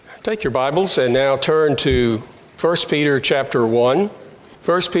Take your Bibles and now turn to 1 Peter chapter 1.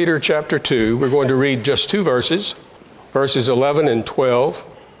 1 Peter chapter 2, we're going to read just two verses, verses 11 and 12.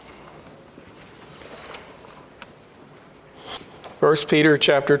 1 Peter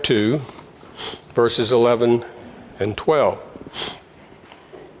chapter 2, verses 11 and 12.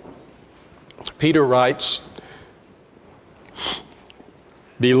 Peter writes,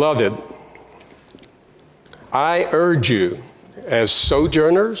 "Beloved, I urge you, as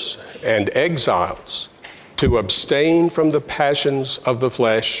sojourners and exiles, to abstain from the passions of the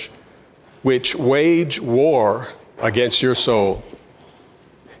flesh, which wage war against your soul.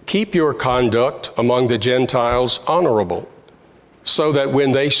 Keep your conduct among the Gentiles honorable, so that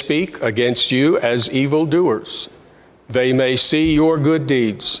when they speak against you as evildoers, they may see your good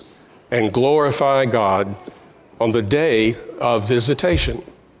deeds and glorify God on the day of visitation."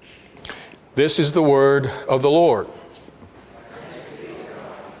 This is the word of the Lord.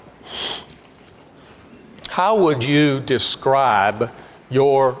 How would you describe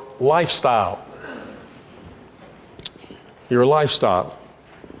your lifestyle? Your lifestyle.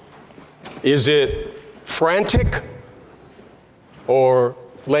 Is it frantic or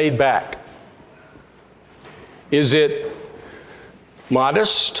laid back? Is it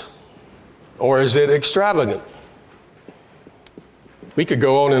modest or is it extravagant? We could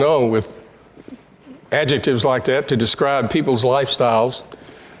go on and on with adjectives like that to describe people's lifestyles.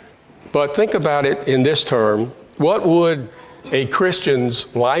 But think about it in this term. What would a Christian's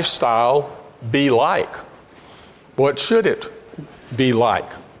lifestyle be like? What should it be like?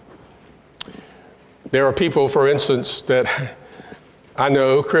 There are people, for instance, that I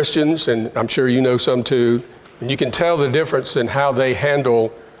know, Christians, and I'm sure you know some too, and you can tell the difference in how they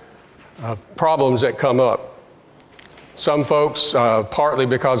handle problems that come up. Some folks, partly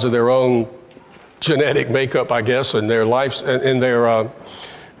because of their own genetic makeup, I guess, and their life, and their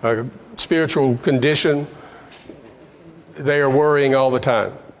spiritual condition, they are worrying all the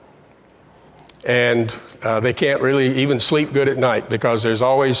time. And they can't really even sleep good at night because there's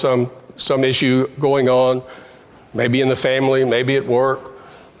always some issue going on, maybe in the family, maybe at work,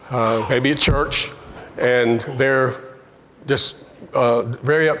 maybe at church, and they're just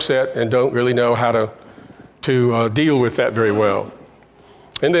very upset and don't really know how to deal with that very well.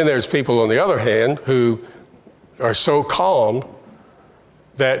 And then there's people, on the other hand, who are so calm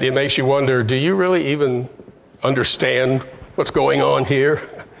that it makes you wonder, do you really even understand what's going on here?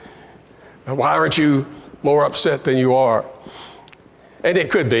 Why aren't you more upset than you are? And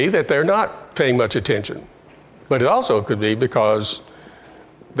it could be that they're not paying much attention, but it also could be because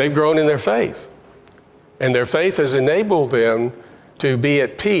they've grown in their faith, and their faith has enabled them to be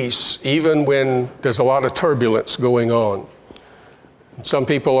at peace even when there's a lot of turbulence going on. Some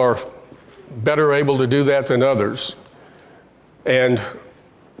people are better able to do that than others, and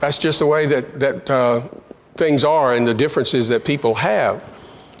that's just the way that things are and the differences that people have.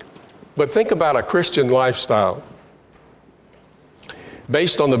 But think about a Christian lifestyle.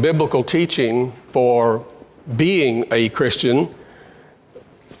 Based on the biblical teaching for being a Christian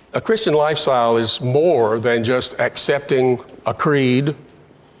lifestyle is more than just accepting a creed,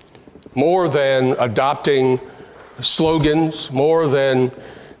 more than adopting slogans, more than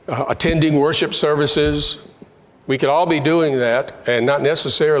attending worship services. We could all be doing that and not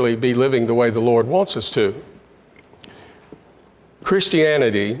necessarily be living the way the Lord wants us to.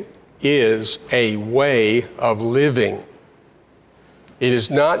 Christianity is a way of living. It is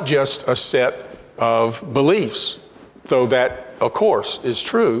not just a set of beliefs, though that, of course, is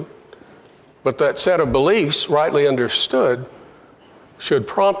true. But that set of beliefs, rightly understood, should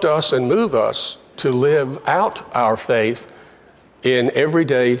prompt us and move us to live out our faith in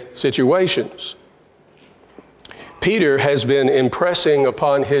everyday situations. Peter has been impressing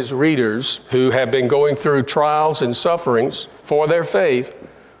upon his readers who have been going through trials and sufferings for their faith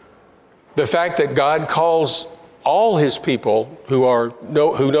the fact that God calls all his people who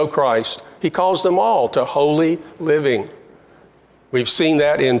know Christ, he calls them all to holy living. We've seen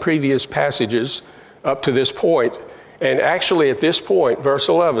that in previous passages up to this point. And actually at this point, verse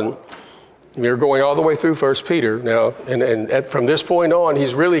 11, we're going all the way through 1 Peter now, and from this point on,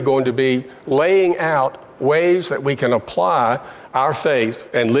 he's really going to be laying out ways that we can apply our faith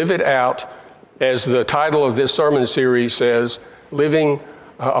and live it out, as the title of this sermon series says, living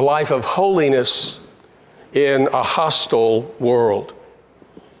a life of holiness in a hostile world.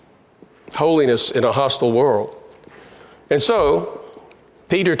 Holiness in a hostile world. And so,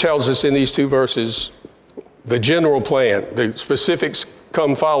 Peter tells us in these two verses the general plan. The specifics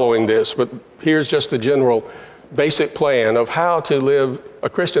come following this, but here's just the general basic plan of how to live a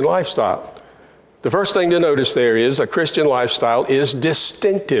Christian lifestyle. The first thing to notice there is a Christian lifestyle is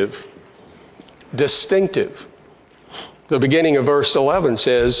distinctive. Distinctive. The beginning of verse 11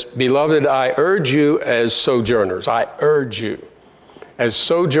 says, "Beloved, I urge you as sojourners." I urge you as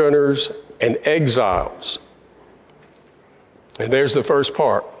sojourners and exiles. And there's the first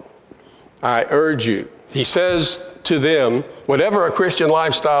part. I urge you. He says to them, whatever a Christian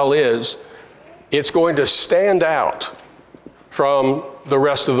lifestyle is, it's going to stand out from the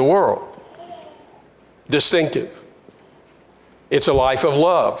rest of the world. Distinctive. It's a life of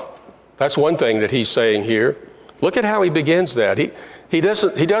love. That's one thing that he's saying here. Look at how he begins that. He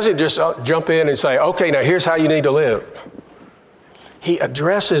doesn't just jump in and say, okay, now here's how you need to live. He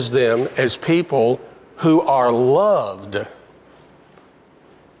addresses them as people who are loved.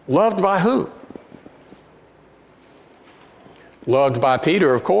 Loved by who? Loved by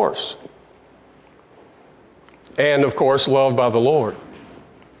Peter, of course. And, of course, loved by the Lord.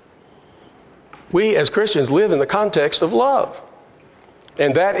 We as Christians live in the context of love.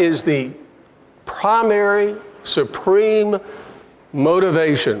 And that is the primary, supreme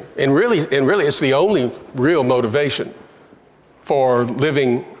motivation. And really, it's the only real motivation for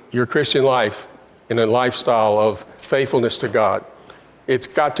living your Christian life in a lifestyle of faithfulness to God. It's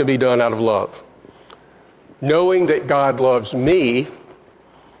got to be done out of love. Knowing that God loves me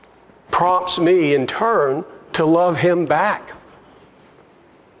prompts me in turn to love him back.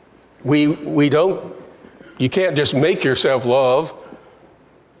 You can't just make yourself love,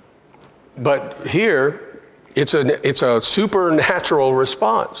 but here it's a supernatural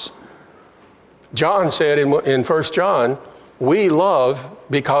response. John said in 1 John, we love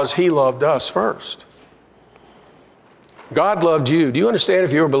because he loved us first. God loved you. Do you understand,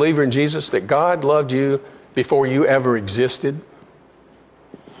 if you're a believer in Jesus, that God loved you before you ever existed?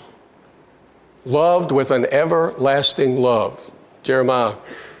 Loved with an everlasting love. Jeremiah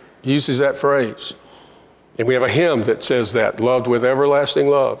uses that phrase. And we have a hymn that says that, loved with everlasting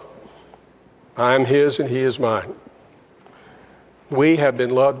love. I am his and he is mine. We have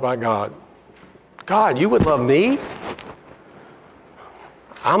been loved by God. God, you would love me?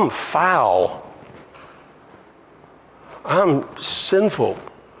 I'm foul. I'm sinful.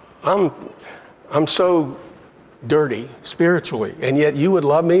 I'm so dirty spiritually, and yet you would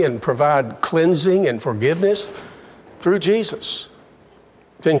love me and provide cleansing and forgiveness through Jesus.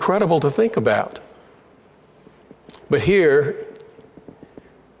 It's incredible to think about. But here,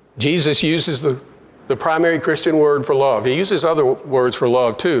 Jesus uses the primary Christian word for love. He uses other words for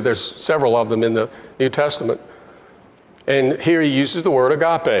love too. There's several of them in the New Testament. And here he uses the word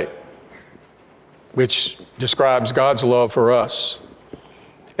agape, which describes God's love for us.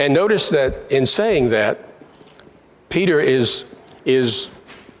 And notice that in saying that, Peter he's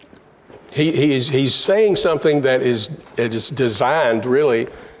saying something that is designed really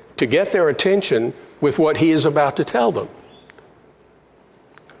to get their attention with what he is about to tell them.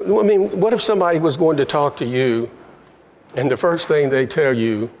 I mean, what if somebody was going to talk to you and the first thing they tell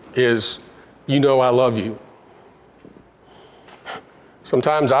you is, you know I love you?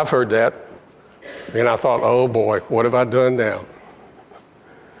 Sometimes I've heard that, and I thought, oh boy, what have I done now?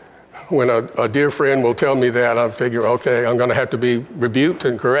 When a dear friend will tell me that, I figure, okay, I'm going to have to be rebuked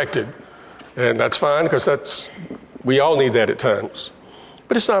and corrected. And that's fine, because we all need that at times.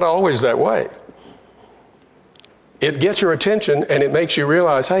 But it's not always that way. It gets your attention, and it makes you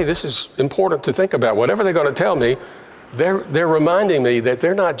realize, hey, this is important to think about. Whatever they're going to tell me, they're reminding me that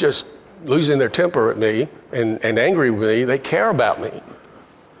they're not just losing their temper at me and angry with me. They care about me.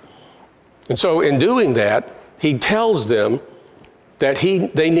 And so in doing that, he tells them that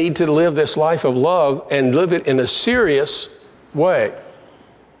they need to live this life of love and live it in a serious way.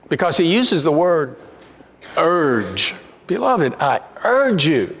 Because he uses the word urge. Beloved, I urge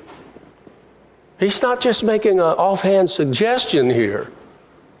you. He's not just making an offhand suggestion here.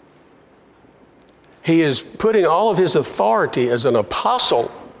 He is putting all of his authority as an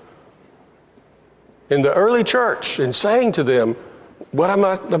apostle in the early church and saying to them, what I'm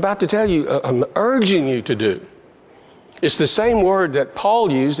about to tell you, I'm urging you to do. It's the same word that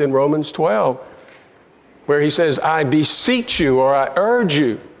Paul used in Romans 12, where he says, I beseech you, or I urge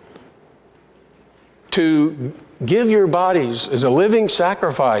you to give your bodies as a living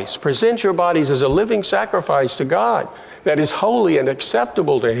sacrifice, present your bodies as a living sacrifice to God that is holy and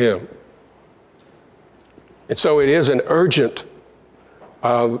acceptable to him. And so it is an urgent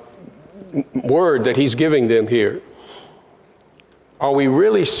word that he's giving them here. Are we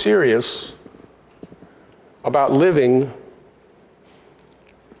really serious about living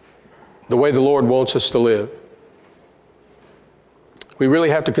the way the Lord wants us to live? We really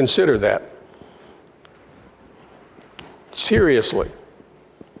have to consider that seriously.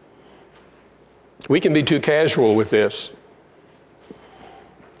 We can be too casual with this.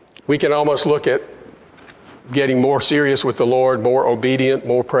 We can almost look at getting more serious with the Lord, more obedient,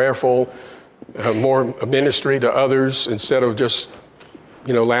 more prayerful, more ministry to others instead of just,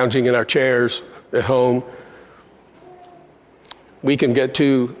 lounging in our chairs at home. We can get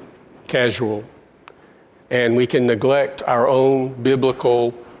too casual, and we can neglect our own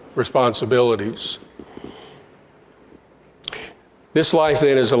biblical responsibilities. This life,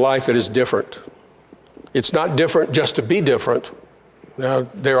 then, is a life that is different. It's not different just to be different. Now,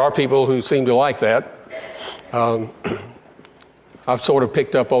 there are people who seem to like that. I've sort of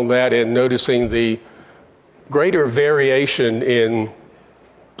picked up on that in noticing the greater variation in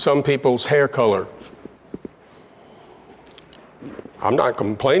some people's hair color. I'm not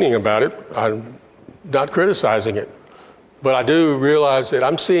complaining about it. I'm not criticizing it. But I do realize that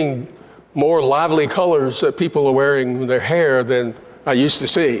I'm seeing more lively colors that people are wearing in their hair than I used to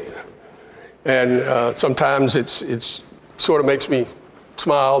see. And sometimes it's sort of makes me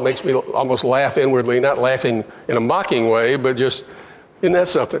smile, makes me almost laugh inwardly, not laughing in a mocking way, but just, isn't that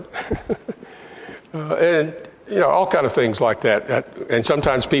something? And, all kind of things like that. And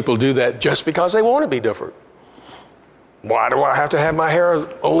sometimes people do that just because they want to be different. Why do I have to have my hair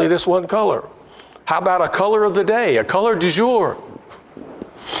only this one color? How about a color of the day, a color du jour?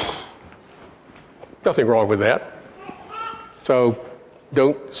 Nothing wrong with that. So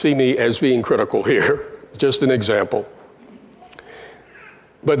don't see me as being critical here, just an example.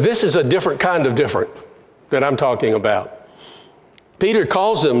 But this is a different kind of different that I'm talking about. Peter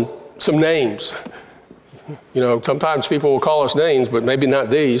calls them some names. Sometimes people will call us names, but maybe not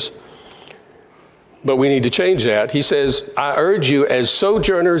these. But we need to change that. He says, I urge you as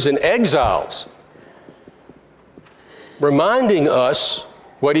sojourners and exiles, reminding us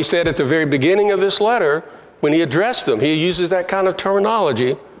what he said at the very beginning of this letter when he addressed them. He uses that kind of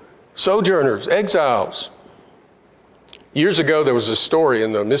terminology, sojourners, exiles. Years ago, there was a story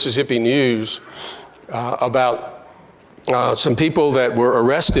in the Mississippi News about some people that were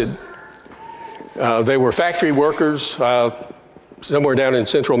arrested. They were factory workers somewhere down in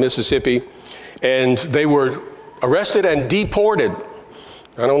central Mississippi, and they were arrested and deported.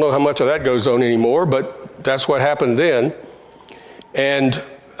 I don't know how much of that goes on anymore, but that's what happened then. And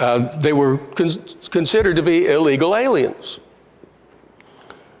they were considered to be illegal aliens.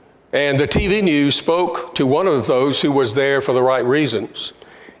 And the TV news spoke to one of those who was there for the right reasons.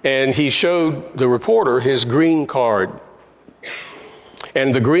 And he showed the reporter his green card.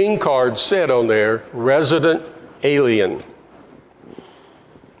 And the green card said on there, resident alien.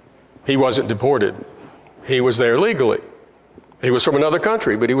 He wasn't deported. He was there legally. He was from another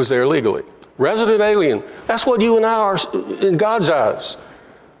country, but he was there legally. Resident alien. That's what you and I are in God's eyes.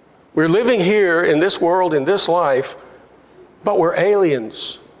 We're living here in this world, in this life, but we're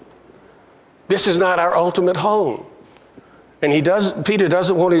aliens. This is not our ultimate home. And Peter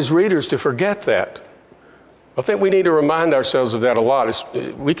doesn't want his readers to forget that. I think we need to remind ourselves of that a lot.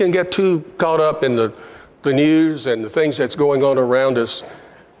 We can get too caught up in the news and the things that's going on around us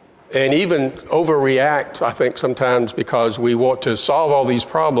and even overreact, I think, sometimes because we want to solve all these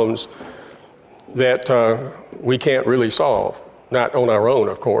problems that we can't really solve, not on our own,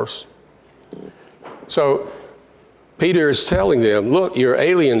 of course. So Peter is telling them, look, you're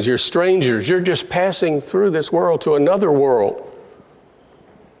aliens, you're strangers, you're just passing through this world to another world.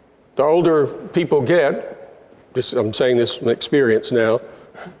 The older people get, I'm saying this from experience now,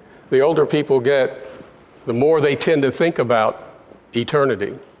 the older people get, the more they tend to think about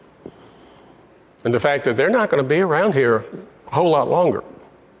eternity and the fact that they're not going to be around here a whole lot longer.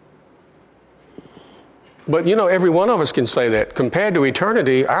 But every one of us can say that. Compared to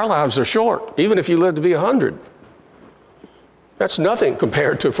eternity, our lives are short, even if you live to be 100. That's nothing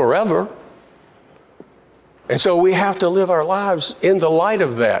compared to forever. And so we have to live our lives in the light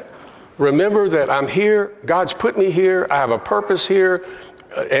of that. Remember that I'm here, God's put me here, I have a purpose here,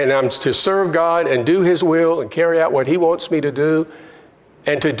 and I'm to serve God and do His will and carry out what He wants me to do,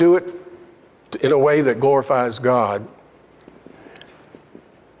 and to do it in a way that glorifies God.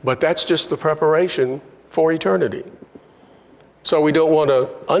 But that's just the preparation for eternity. So we don't want to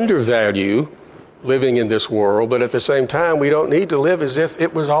undervalue living in this world, but at the same time, we don't need to live as if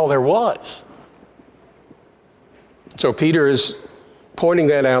it was all there was. So Peter is pointing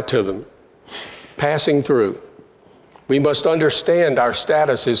that out to them, passing through. We must understand our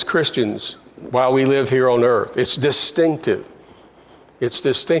status as Christians while we live here on earth. It's distinctive. It's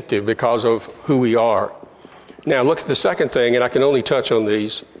distinctive because of who we are. Now look at the second thing, and I can only touch on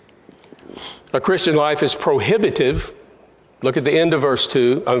these. A Christian life is prohibitive. Look at the end of verse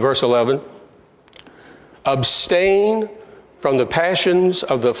 11. Abstain from the passions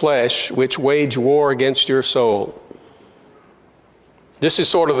of the flesh which wage war against your soul. This is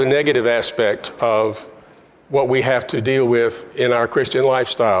sort of the negative aspect of what we have to deal with in our Christian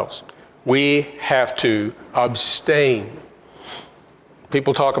lifestyles. We have to abstain.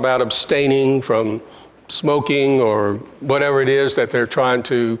 People talk about abstaining from smoking or whatever it is that they're trying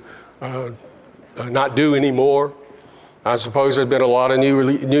to not do anymore. I suppose there's been a lot of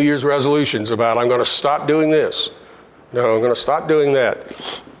New Year's resolutions about, I'm going to stop doing this. No, I'm going to stop doing that.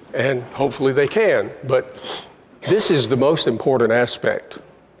 And hopefully they can. But this is the most important aspect.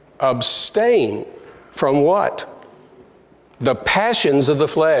 Abstain from what? The passions of the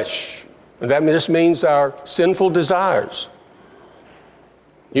flesh. And that just means our sinful desires.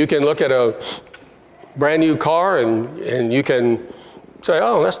 You can look at a brand new car and you can say,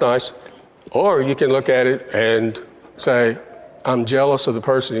 oh, that's nice. Or you can look at it and say, I'm jealous of the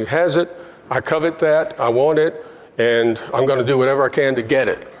person who has it. I covet that. I want it. And I'm going to do whatever I can to get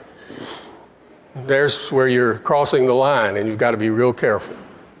it. There's where you're crossing the line, and you've got to be real careful.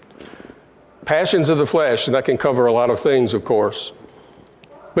 Passions of the flesh, and that can cover a lot of things, of course.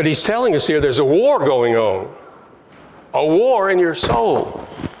 But he's telling us here there's a war going on. A war in your soul.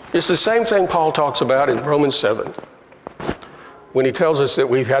 It's the same thing Paul talks about in Romans 7. When he tells us that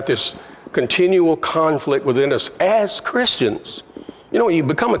we've had this continual conflict within us as Christians. You know, when you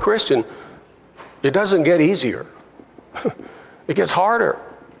become a Christian, it doesn't get easier. It gets harder.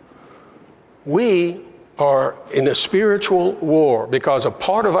 We are in a spiritual war because a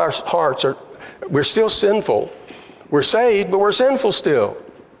part of our hearts we're still sinful. We're saved, but we're sinful still.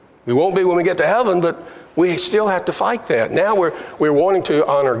 We won't be when we get to heaven, but we still have to fight that. Now we're wanting to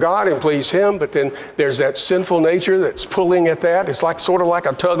honor God and please Him, but then there's that sinful nature that's pulling at that. It's sort of like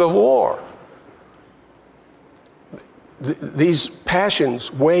a tug of war. These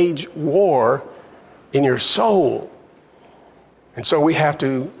passions wage war in your soul. And so we have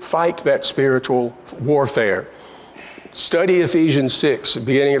to fight that spiritual warfare. Study Ephesians 6,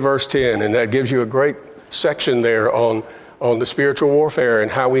 beginning at verse 10, and that gives you a great section there on the spiritual warfare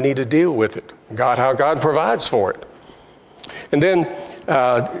and how we need to deal with it. How God provides for it. And then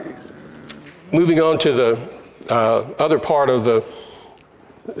moving on to the other part of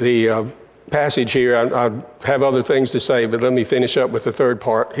the passage here, I have other things to say, but let me finish up with the third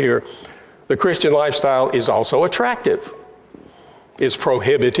part here. The Christian lifestyle is also attractive. It's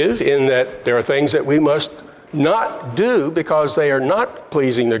prohibitive in that there are things that we must not do because they are not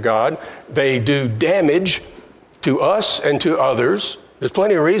pleasing to God. They do damage to us and to others. There's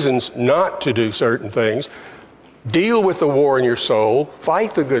plenty of reasons not to do certain things. Deal with the war in your soul.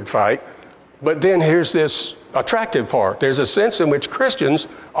 Fight the good fight. But then here's this attractive part. There's a sense in which Christians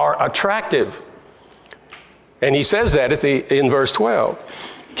are attractive. And he says that in verse 12.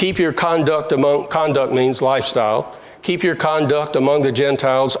 Keep your conduct means lifestyle. Keep your conduct among the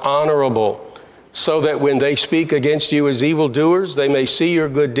Gentiles honorable, so that when they speak against you as evildoers, they may see your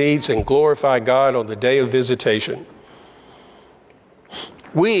good deeds and glorify God on the day of visitation.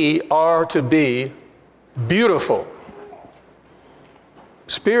 We are to be beautiful,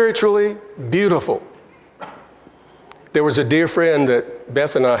 spiritually beautiful. There was a dear friend that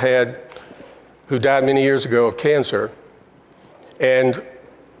Beth and I had who died many years ago of cancer, and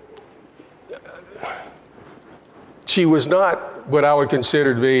she was not what I would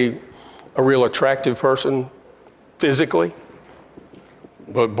consider to be a real attractive person physically,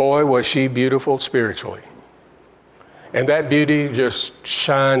 but boy, was she beautiful spiritually. And that beauty just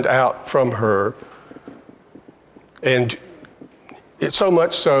shined out from her. And it's so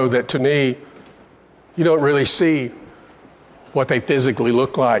much so that to me, you don't really see what they physically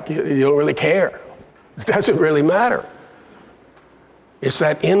look like. You don't really care. It doesn't really matter. It's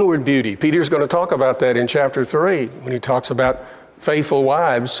that inward beauty. Peter's going to talk about that in chapter 3 when he talks about faithful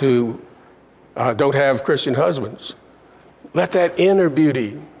wives who don't have Christian husbands. Let that inner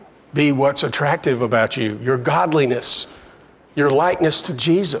beauty be what's attractive about you, your godliness, your likeness to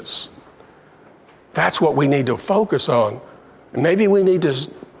Jesus. That's what we need to focus on. And maybe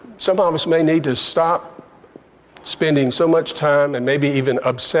some of us may need to stop spending so much time and maybe even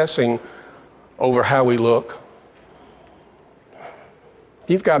obsessing over how we look.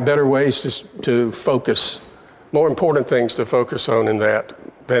 You've got better ways to focus, more important things to focus on than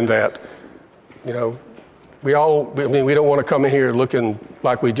that. You know, we don't want to come in here looking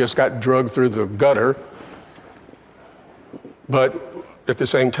like we just got drugged through the gutter, but at the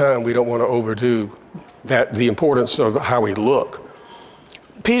same time, we don't want to overdo that, the importance of how we look.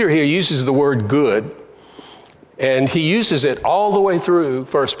 Peter here uses the word good, and he uses it all the way through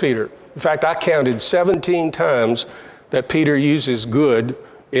 1 Peter. In fact, I counted 17 times that Peter uses good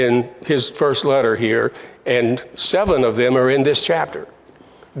in his first letter here, and 7 of them are in this chapter.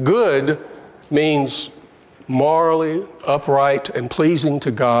 Good means morally upright and pleasing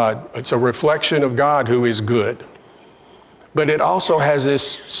to God. It's a reflection of God who is good. But it also has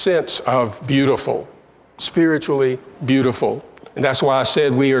this sense of beautiful, spiritually beautiful. And that's why I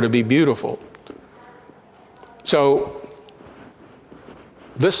said we are to be beautiful. So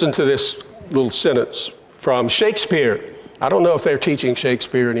listen to this little sentence from Shakespeare. I don't know if they're teaching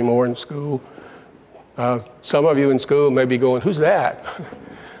Shakespeare anymore in school. Some of you in school may be going, who's that?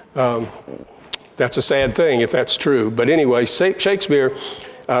 That's a sad thing if that's true. But anyway, Shakespeare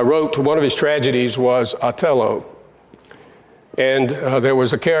wrote, one of his tragedies was Othello. And there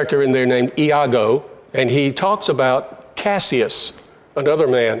was a character in there named Iago, and he talks about Cassius, another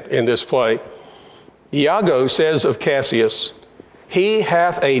man in this play. Iago says of Cassius, "He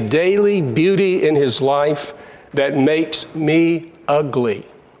hath a daily beauty in his life that makes me ugly."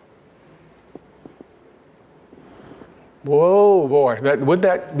 Whoa, boy, wouldn't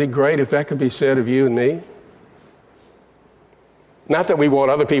that be great if that could be said of you and me? Not that we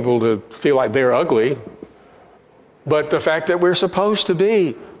want other people to feel like they're ugly, but the fact that we're supposed to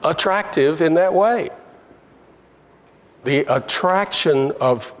be attractive in that way. The attraction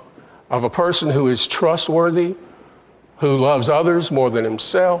of a person who is trustworthy, who loves others more than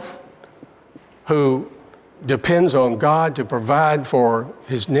himself, who depends on God to provide for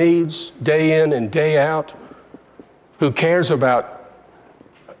his needs day in and day out, who cares about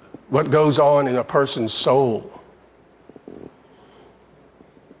what goes on in a person's soul.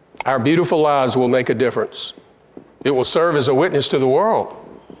 Our beautiful lives will make a difference. It will serve as a witness to the world.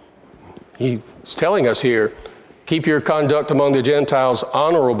 He's telling us here, keep your conduct among the Gentiles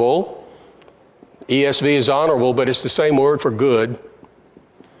honorable. ESV is honorable, but it's the same word for good.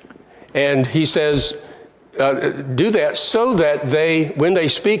 And he says, do that so that when they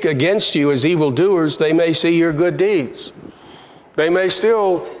speak against you as evildoers, they may see your good deeds. They may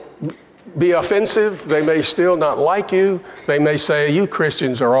still be offensive. They may still not like you. They may say, you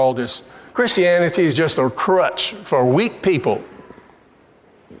Christians are all just, Christianity is just a crutch for weak people.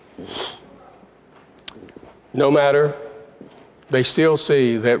 No matter, they still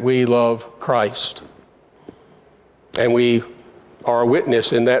see that we love Christ. And we are a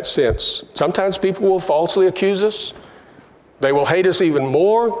witness in that sense. Sometimes people will falsely accuse us. They will hate us even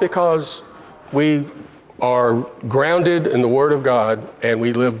more because we are grounded in the Word of God and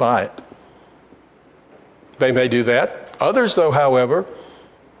we live by it. They may do that. Others, though, however,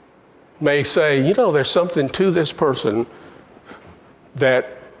 may say, there's something to this person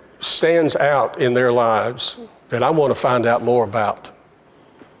that stands out in their lives that I want to find out more about.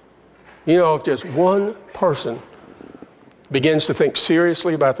 If just one person begins to think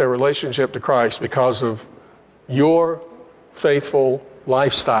seriously about their relationship to Christ because of your faithful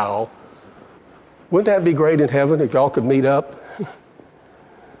lifestyle, wouldn't that be great in heaven if y'all could meet up? I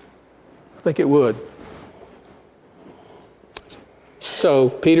think it would. So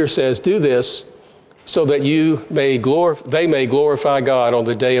Peter says, do this so that they may glorify God on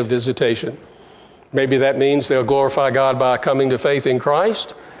the day of visitation. Maybe that means they'll glorify God by coming to faith in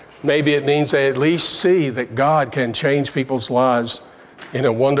Christ. Maybe it means they at least see that God can change people's lives in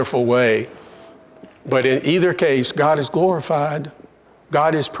a wonderful way. But in either case, God is glorified,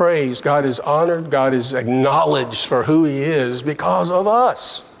 God is praised, God is honored, God is acknowledged for who he is because of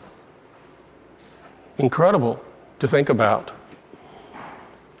us. Incredible to think about.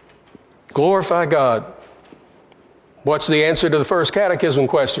 Glorify God. What's the answer to the first catechism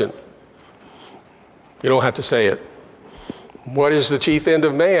question? You don't have to say it. What is the chief end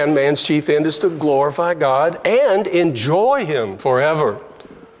of man? Man's chief end is to glorify God and enjoy him forever.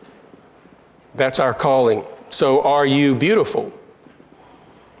 That's our calling. So are you beautiful?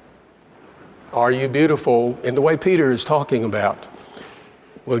 Are you beautiful in the way Peter is talking about?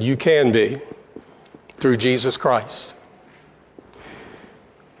 Well, you can be through Jesus Christ.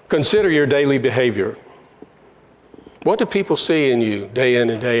 Consider your daily behavior. What do people see in you day in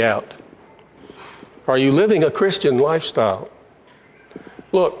and day out? Are you living a Christian lifestyle?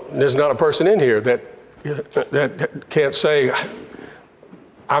 Look, there's not a person in here that can't say,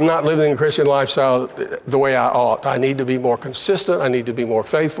 I'm not living a Christian lifestyle the way I ought. I need to be more consistent. I need to be more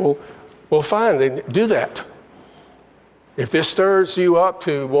faithful. Well, fine, then do that. If this stirs you up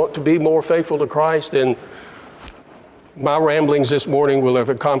to want to be more faithful to Christ, then my ramblings this morning will have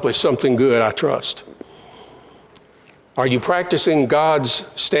accomplished something good, I trust. Are you practicing God's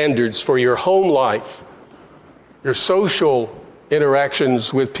standards for your home life, your social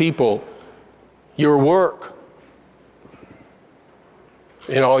interactions with people, your work,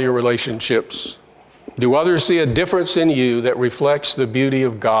 in all your relationships? Do others see a difference in you that reflects the beauty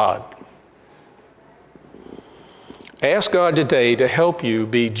of God? Ask God today to help you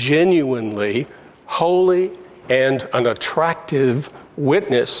be genuinely holy and an attractive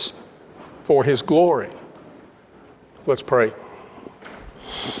witness for His glory. Let's pray.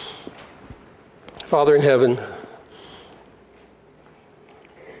 Father in heaven,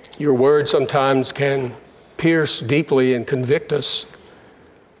 your word sometimes can pierce deeply and convict us.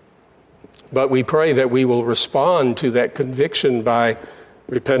 But we pray that we will respond to that conviction by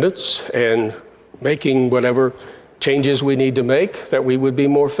repentance and making whatever changes we need to make, that we would be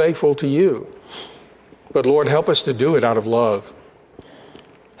more faithful to you. But Lord, help us to do it out of love.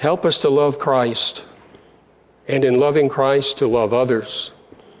 Help us to love Christ, and in loving Christ to love others,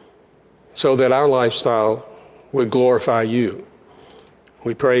 so that our lifestyle would glorify you.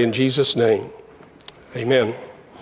 We pray in Jesus' name. Amen.